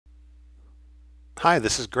Hi,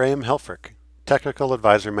 this is Graham Helfrich, Technical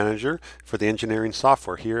Advisor Manager for the Engineering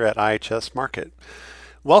Software here at IHS Markit.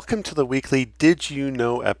 Welcome to the weekly Did You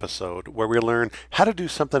Know episode, where we learn how to do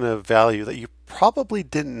something of value that you probably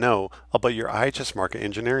didn't know about your IHS Markit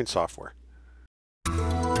engineering software.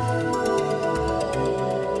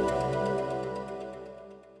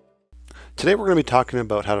 Today we're going to be talking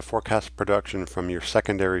about how to forecast production from your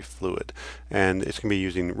secondary fluid, and it's going to be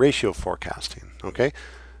using ratio forecasting. Okay,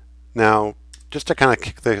 now just to kind of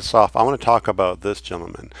kick this off, I want to talk about this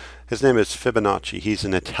gentleman. His name is Fibonacci. He's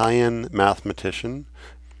an Italian mathematician.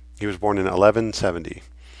 He was born in 1170,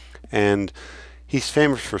 and he's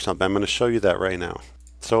famous for something. I'm going to show you that right now.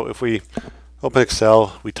 So if we open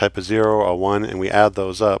Excel, we type a 0, a 1, and we add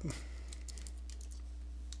those up,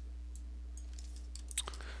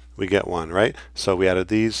 we get 1, right? So we added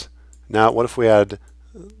these. Now what if we add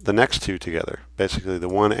the next two together? Basically the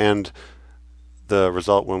 1 and the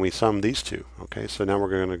result when we sum these two. Okay, so now we're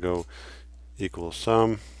going to go equal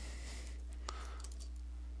sum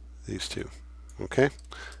these two. Okay,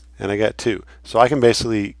 and I get 2. So I can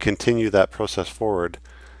basically continue that process forward,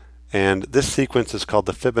 and this sequence is called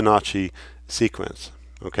the Fibonacci sequence.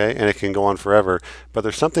 Okay, and it can go on forever, but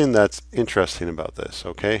there's something that's interesting about this.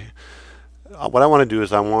 Okay, what I want to do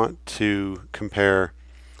is I want to compare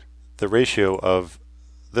the ratio of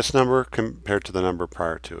this number compared to the number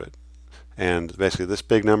prior to it, and basically this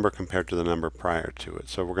big number compared to the number prior to it.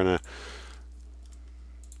 So we're going to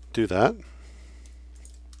do that.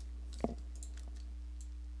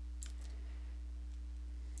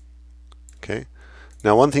 Okay.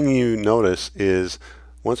 Now one thing you notice is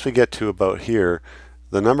once we get to about here,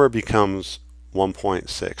 the number becomes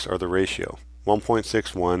 1.6, or the ratio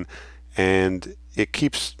 1.61, and it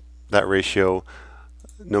keeps that ratio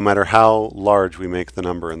no matter how large we make the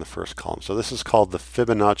number in the first column. So this is called the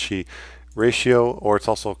Fibonacci ratio, or it's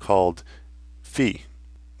also called phi.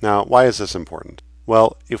 Now why is this important?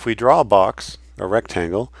 Well, if we draw a box, a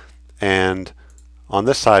rectangle, and on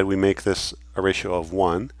this side we make this a ratio of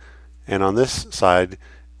 1, and on this side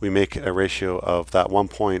we make a ratio of that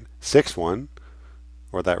 1.61,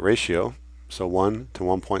 or that ratio, so 1 to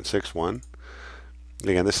 1.61.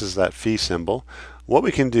 Again, this is that phi symbol. What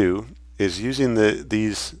we can do is, using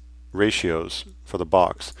these ratios for the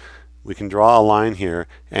box, we can draw a line here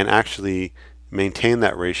and actually maintain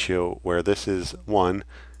that ratio where this is 1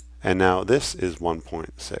 and now this is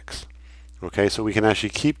 1.6. Okay, so we can actually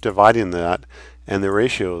keep dividing that, and the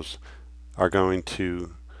ratios are going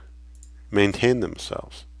to maintain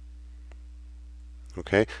themselves.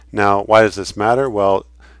 Okay, now why does this matter? Well,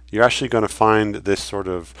 you're actually going to find this sort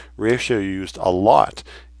of ratio used a lot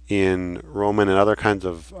in Roman and other kinds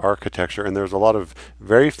of architecture, and there's a lot of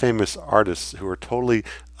very famous artists who are totally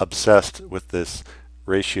obsessed with this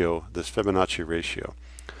ratio, this Fibonacci ratio.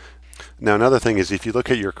 Now another thing is, if you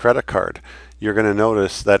look at your credit card, you're going to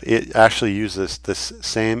notice that it actually uses this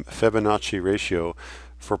same Fibonacci ratio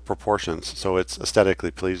for proportions, so it's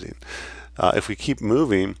aesthetically pleasing. If we keep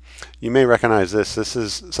moving, you may recognize this. This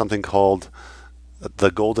is something called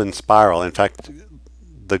the golden spiral. In fact,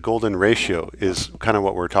 the golden ratio is kind of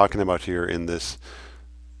what we're talking about here in this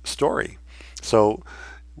story. So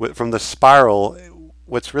from the spiral,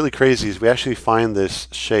 what's really crazy is we actually find this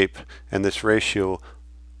shape and this ratio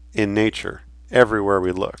in nature everywhere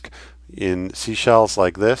we look. In seashells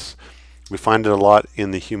like this, we find it a lot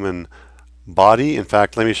in the human body. In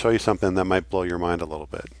fact, let me show you something that might blow your mind a little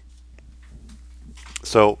bit.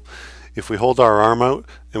 So if we hold our arm out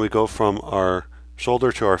and we go from our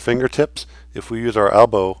shoulder to our fingertips, if we use our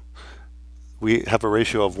elbow, we have a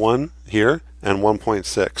ratio of 1 here and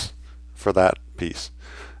 1.6 for that piece.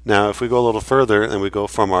 Now if we go a little further and we go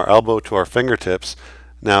from our elbow to our fingertips,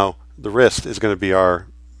 now the wrist is going to be our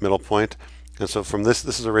middle point, and so from this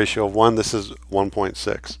is a ratio of 1, this is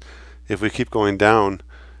 1.6. If we keep going down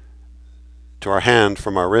to our hand,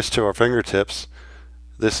 from our wrist to our fingertips,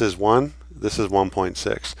 this is 1, this is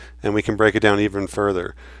 1.6, and we can break it down even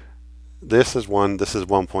further. This is 1, this is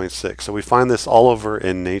 1.6. So we find this all over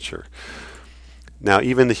in nature. Now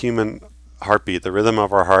even the human heartbeat, the rhythm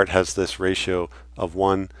of our heart, has this ratio of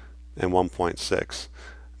 1 and 1.6.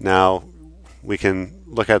 Now we can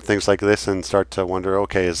look at things like this and start to wonder,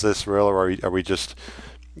 okay, is this real, or are we just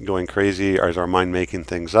going crazy, or is our mind making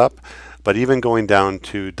things up? But even going down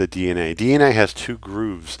to the DNA. DNA has 2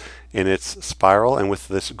 grooves in its spiral, and with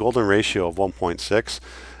this golden ratio of 1.6,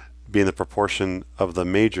 being the proportion of the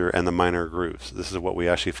major and the minor grooves. This is what we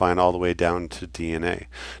actually find all the way down to DNA.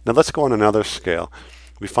 Now let's go on another scale.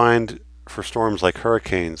 We find for storms like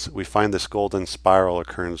hurricanes, we find this golden spiral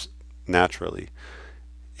occurs naturally.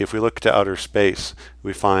 If we look to outer space,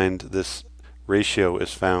 we find this ratio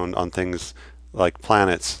is found on things like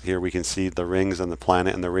planets. Here we can see the rings and the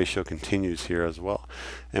planet, and the ratio continues here as well.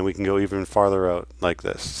 And we can go even farther out like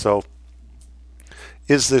this. So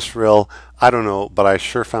is this real? I don't know, but I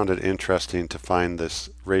sure found it interesting to find this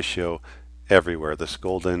ratio everywhere, this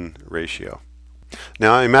golden ratio.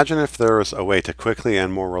 Now imagine if there was a way to quickly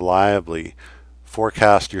and more reliably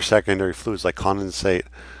forecast your secondary fluids like condensate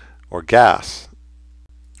or gas.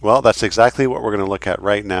 Well, that's exactly what we're going to look at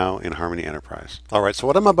right now in Harmony Enterprise. All right, so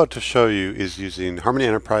what I'm about to show you is using Harmony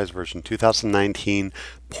Enterprise version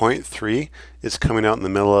 2019.3. It's coming out in the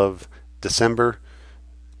middle of December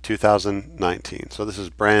 2019. So this is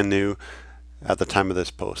brand new at the time of this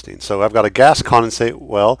posting. So I've got a gas condensate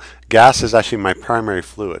well. Gas is actually my primary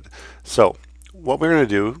fluid. So what we're going to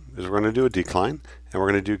do is we're going to do a decline and we're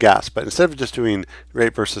going to do gas. But instead of just doing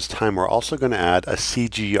rate versus time, we're also going to add a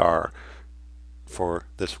CGR for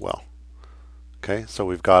this well. Okay, so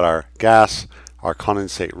we've got our gas, our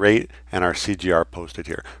condensate rate, and our CGR posted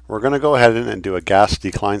here. We're going to go ahead and do a gas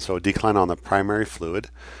decline, so a decline on the primary fluid.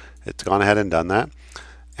 It's gone ahead and done that.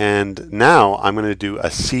 And now I'm going to do a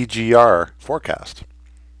CGR forecast.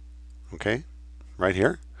 Okay, right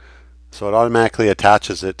here. So it automatically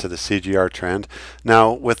attaches it to the CGR trend.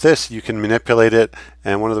 Now with this you can manipulate it,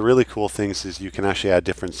 and one of the really cool things is you can actually add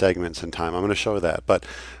different segments in time. I'm going to show that. But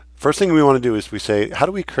first thing we want to do is we say, how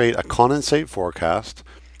do we create a condensate forecast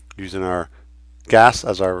using our gas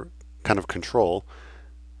as our kind of control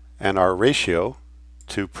and our ratio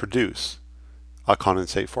to produce a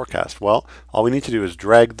condensate forecast? Well, all we need to do is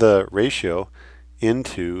drag the ratio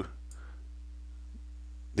into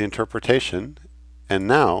the interpretation, and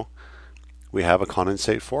now we have a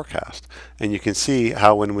condensate forecast. And you can see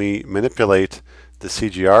how when we manipulate the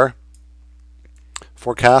CGR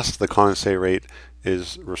forecast, the condensate rate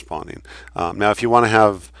is responding. Now if you want to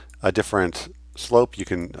have a different slope, you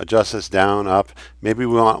can adjust this down, up. Maybe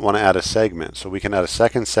we want to add a segment, so we can add a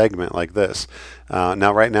second segment like this.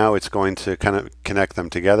 Now right now it's going to kind of connect them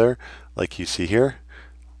together like you see here,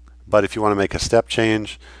 but if you want to make a step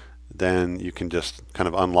change, then you can just kind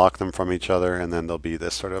of unlock them from each other, and then there'll be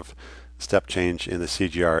this sort of step change in the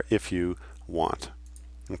CGR if you want.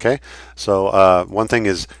 Okay, so one thing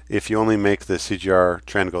is, if you only make the CGR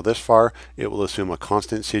trend go this far, it will assume a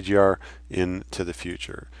constant CGR into the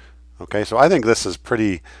future. Okay, so I think this is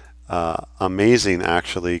pretty amazing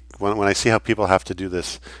actually. When I see how people have to do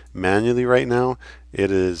this manually right now,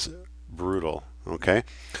 it is brutal. Okay,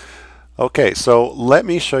 so let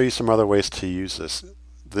me show you some other ways to use this.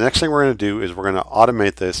 The next thing we're going to do is we're going to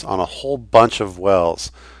automate this on a whole bunch of wells.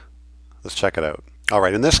 Let's check it out. All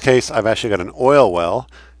right, in this case, I've actually got an oil well.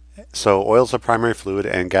 So oil is a primary fluid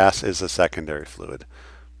and gas is a secondary fluid.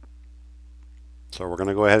 So we're going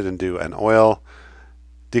to go ahead and do an oil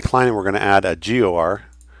decline, and we're going to add a GOR.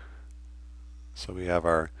 So we have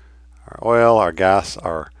our oil, our gas,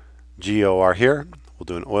 our GOR here. We'll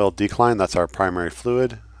do an oil decline. That's our primary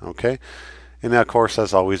fluid. Okay. And now, of course,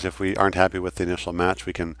 as always, if we aren't happy with the initial match,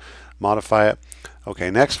 we can modify it.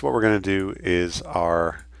 Okay, next what we're going to do is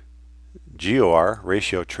our GOR,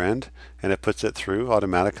 ratio trend, and it puts it through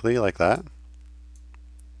automatically like that.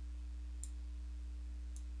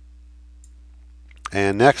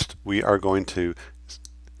 And next we are going to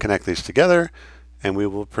connect these together, and we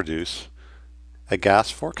will produce a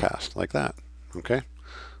gas forecast like that. Okay,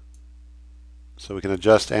 so we can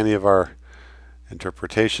adjust any of our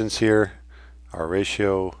interpretations here, our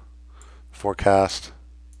ratio forecast.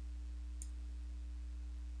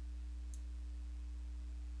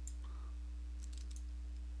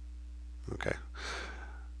 Okay,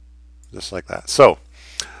 just like that. So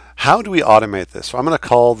how do we automate this? So I'm going to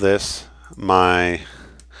call this my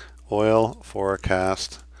oil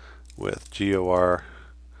forecast with GOR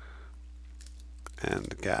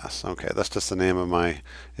and gas. Okay, that's just the name of my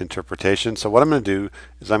interpretation. So what I'm going to do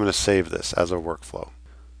is I'm going to save this as a workflow.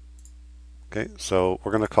 Okay, so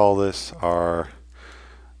we're going to call this our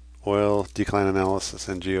oil decline analysis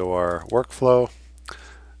and GOR workflow.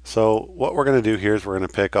 So what we're going to do here is we're going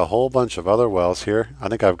to pick a whole bunch of other wells here. I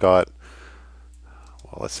think I've got,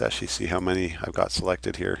 well, let's actually see how many I've got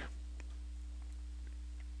selected here.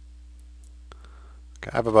 Okay,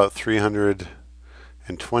 I have about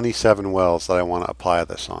 327 wells that I want to apply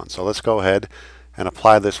this on. So let's go ahead and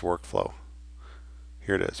apply this workflow.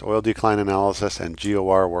 Here it is, oil decline analysis and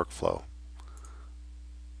GOR workflow.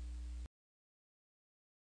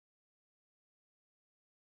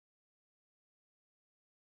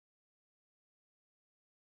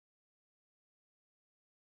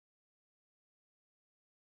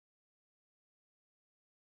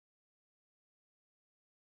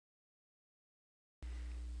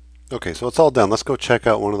 Okay, so it's all done. Let's go check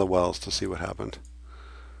out one of the wells to see what happened.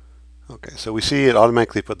 Okay, so we see it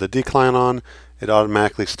automatically put the decline on. It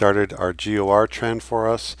automatically started our GOR trend for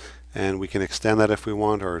us, and we can extend that if we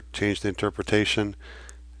want or change the interpretation.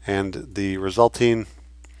 And the resulting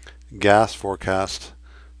gas forecast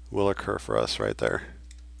will occur for us right there.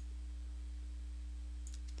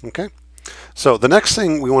 Okay, so the next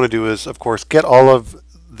thing we want to do is, of course, get all of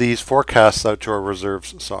these forecasts out to our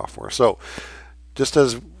reserves software. So just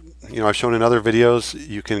as I've shown in other videos,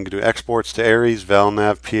 you can do exports to Aries,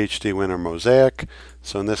 ValNav, PhDWin, or Mosaic.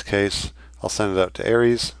 So in this case, I'll send it out to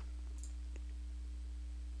Aries.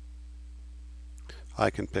 I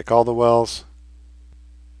can pick all the wells.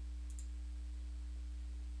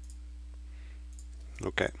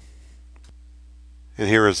 Okay. And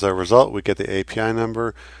here is the result. We get the API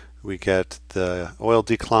number, we get the oil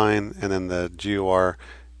decline, and then the GOR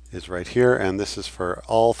is right here. And this is for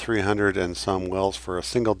all 300 and some wells for a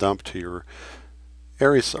single dump to your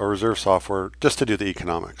Aries or reserve software just to do the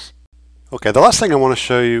economics. Okay, the last thing I want to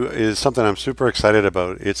show you is something I'm super excited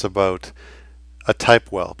about. It's about a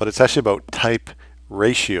type well, but it's actually about type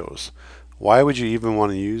ratios. Why would you even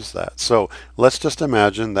want to use that? So let's just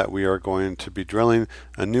imagine that we are going to be drilling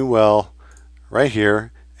a new well right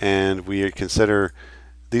here, and we consider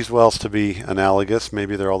these wells to be analogous.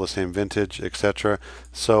 Maybe they're all the same vintage, etc.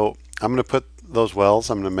 So I'm going to put those wells,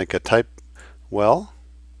 I'm going to make a type well.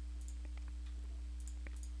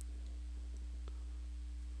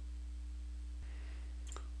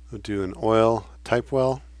 We'll do an oil type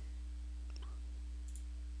well.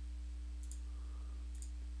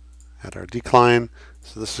 At our decline.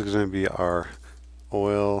 So this is going to be our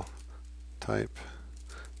oil type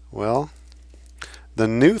well. The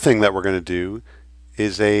new thing that we're going to do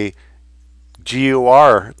is a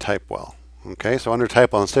GOR type well. Okay, so under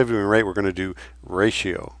type well, instead of doing rate, we're going to do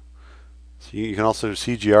ratio. So you can also do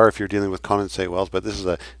CGR if you're dealing with condensate wells, but this is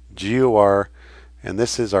a GOR, and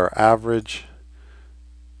this is our average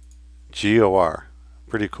GOR.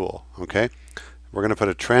 Pretty cool. Okay, we're going to put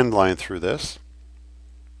a trend line through this.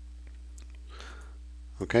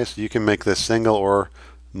 Okay, so you can make this single or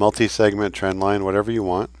multi-segment trend line, whatever you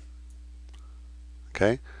want.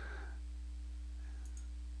 Okay,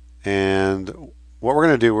 and what we're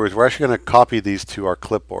going to do is we're actually going to copy these to our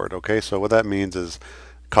clipboard. Okay, so what that means is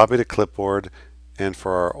copy to clipboard, and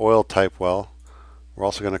for our oil type well, we're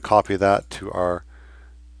also going to copy that to our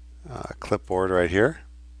clipboard right here.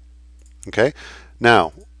 Okay,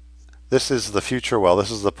 now this is the future well.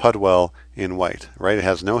 This is the PUD well in white, right? It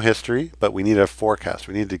has no history, but we need a forecast.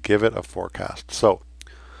 We need to give it a forecast. So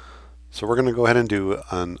we're going to go ahead and do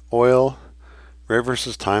an oil rate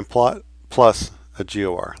versus time plot plus a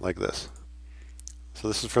GOR like this. So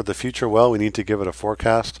this is for the future well. We need to give it a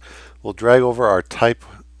forecast. We'll drag over our type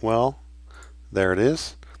well. There it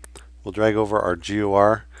is. We'll drag over our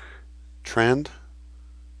GOR trend.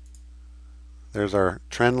 There's our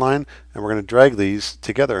trend line, and we're going to drag these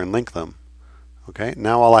together and link them. Okay,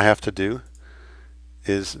 now all I have to do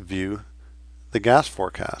is view the gas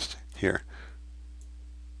forecast here.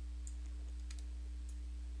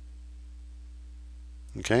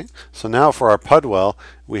 Okay, so now for our PUD well,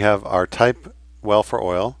 we have our type well for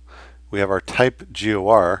oil, we have our type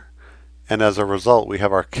GOR, and as a result, we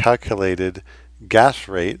have our calculated gas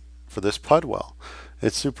rate for this PUD well.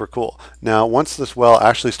 It's super cool. Now, once this well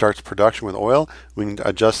actually starts production with oil, we can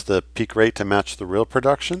adjust the peak rate to match the real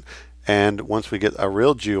production. And once we get a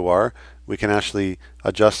real GOR, we can actually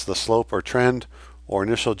adjust the slope or trend or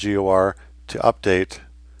initial GOR to update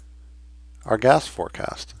our gas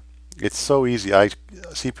forecast. It's so easy. I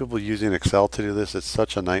see people using Excel to do this. It's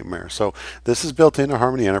such a nightmare. So this is built into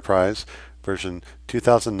Harmony Enterprise version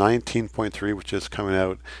 2019.3, which is coming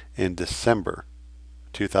out in December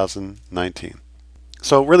 2019.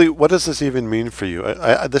 So really, what does this even mean for you?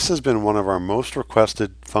 This has been one of our most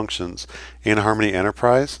requested functions in Harmony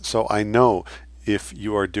Enterprise. So I know if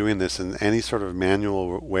you are doing this in any sort of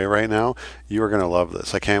manual way right now, you are going to love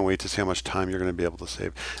this. I can't wait to see how much time you're going to be able to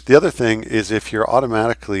save. The other thing is if you're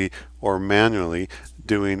automatically or manually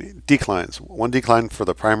doing declines, one decline for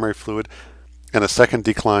the primary fluid and a second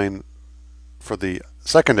decline for the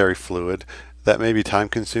secondary fluid, that may be time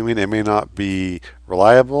consuming. It may not be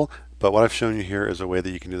reliable. But what I've shown you here is a way that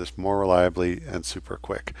you can do this more reliably and super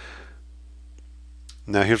quick.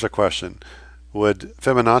 Now here's a question. Would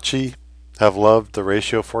Fibonacci have loved the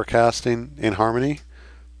ratio forecasting in Harmony?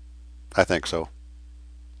 I think so.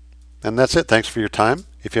 And that's it. Thanks for your time.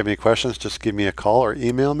 If you have any questions, just give me a call or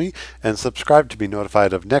email me, and subscribe to be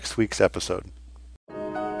notified of next week's episode.